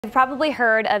You've probably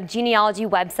heard of genealogy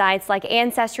websites like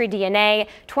Ancestry DNA,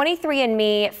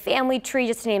 23andMe, Family Tree,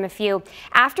 just to name a few.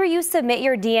 After you submit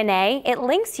your DNA, it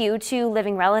links you to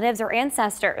living relatives or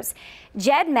ancestors.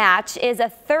 GEDmatch is a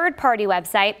third-party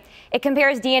website. It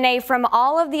compares DNA from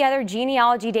all of the other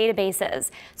genealogy databases.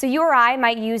 So you or I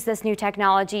might use this new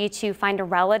technology to find a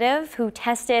relative who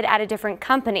tested at a different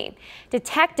company.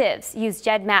 Detectives use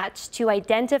GEDmatch to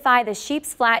identify the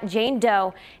Sheep's Flat Jane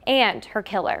Doe and her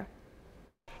killer.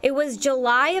 It was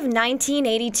July of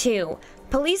 1982.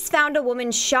 Police found a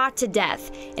woman shot to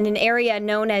death in an area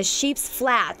known as Sheep's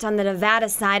Flat on the Nevada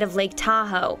side of Lake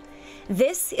Tahoe.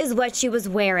 This is what she was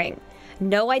wearing.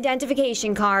 No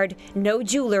identification card, no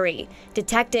jewelry.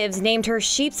 Detectives named her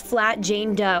Sheep's Flat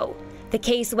Jane Doe. The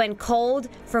case went cold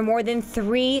for more than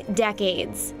 3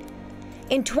 decades.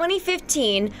 In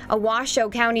 2015, a Washoe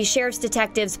County Sheriff's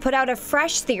detectives put out a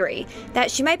fresh theory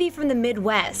that she might be from the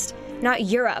Midwest, not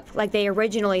Europe like they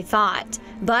originally thought.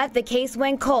 But the case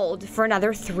went cold for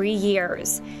another 3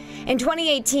 years. In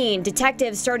 2018,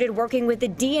 detectives started working with the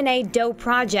DNA Doe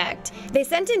Project. They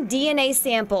sent in DNA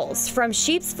samples from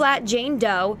Sheep's Flat Jane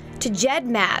Doe to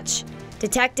GEDmatch.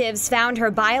 Detectives found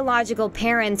her biological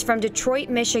parents from Detroit,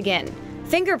 Michigan.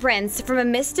 Fingerprints from a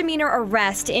misdemeanor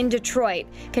arrest in Detroit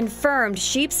confirmed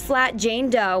Sheep's Flat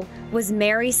Jane Doe was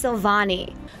Mary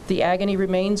Silvani. The agony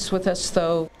remains with us,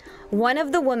 though. One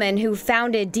of the women who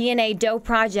founded DNA Doe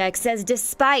Project says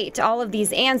despite all of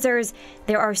these answers,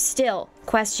 there are still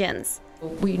questions.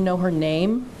 We know her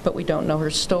name, but we don't know her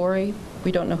story.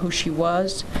 We don't know who she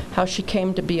was, how she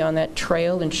came to be on that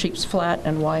trail in Sheep's Flat,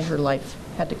 and why her life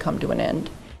had to come to an end.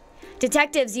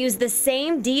 Detectives used the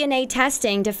same DNA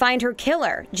testing to find her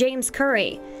killer, James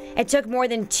Curry. It took more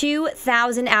than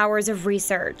 2,000 hours of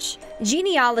research.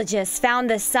 Genealogists found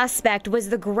the suspect was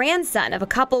the grandson of a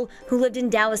couple who lived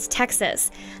in Dallas, Texas.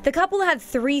 The couple had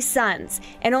 3 sons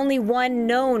and only one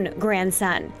known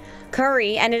grandson.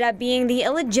 Curry ended up being the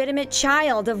illegitimate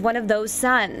child of one of those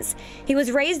sons. He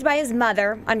was raised by his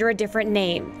mother under a different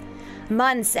name.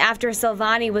 Months after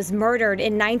Silvani was murdered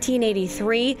in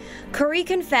 1983, Curry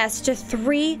confessed to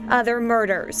 3 other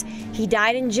murders. He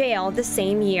died in jail the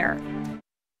same year.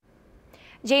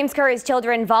 James Curry's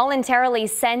children voluntarily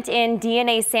sent in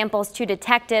DNA samples to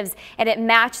detectives, and it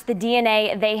matched the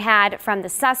DNA they had from the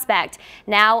suspect.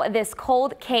 Now this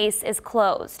cold case is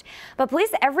closed. But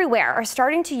police everywhere are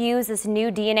starting to use this new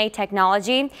DNA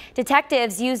technology.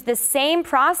 Detectives use the same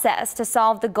process to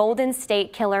solve the Golden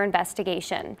State Killer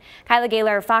investigation. Kyla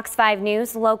Gaylor, Fox 5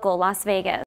 News, local Las Vegas.